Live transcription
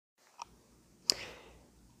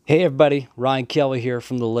Hey everybody, Ryan Kelly here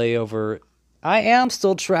from the layover. I am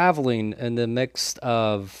still traveling in the midst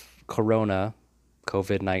of Corona,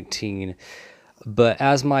 COVID 19, but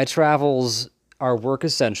as my travels are work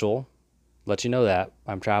essential, let you know that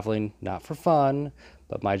I'm traveling not for fun,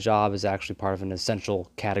 but my job is actually part of an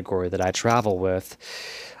essential category that I travel with.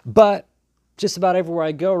 But just about everywhere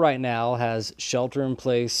I go right now has shelter in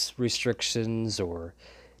place restrictions or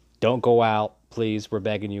don't go out, please, we're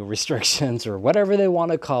begging you restrictions or whatever they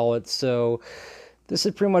want to call it. So this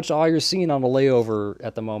is pretty much all you're seeing on the layover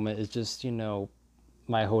at the moment is just,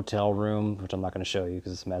 my hotel room, which I'm not going to show you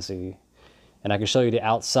because it's messy. And I can show you the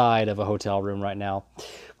outside of a hotel room right now.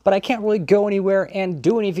 But I can't really go anywhere and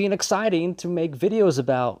do anything exciting to make videos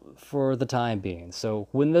about for the time being. So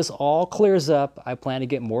when this all clears up, I plan to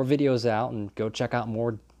get more videos out and go check out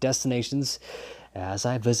more destinations as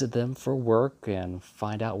I visit them for work and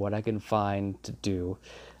find out what I can find to do.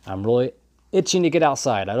 I'm really itching to get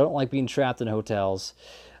outside. I don't like being trapped in hotels,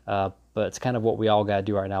 but it's kind of what we all got to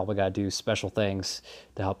do right now. We got to do special things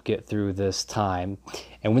to help get through this time.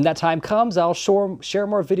 And when that time comes, I'll share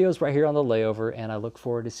more videos right here on the layover, and I look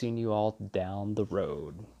forward to seeing you all down the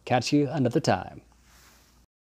road. Catch you another time.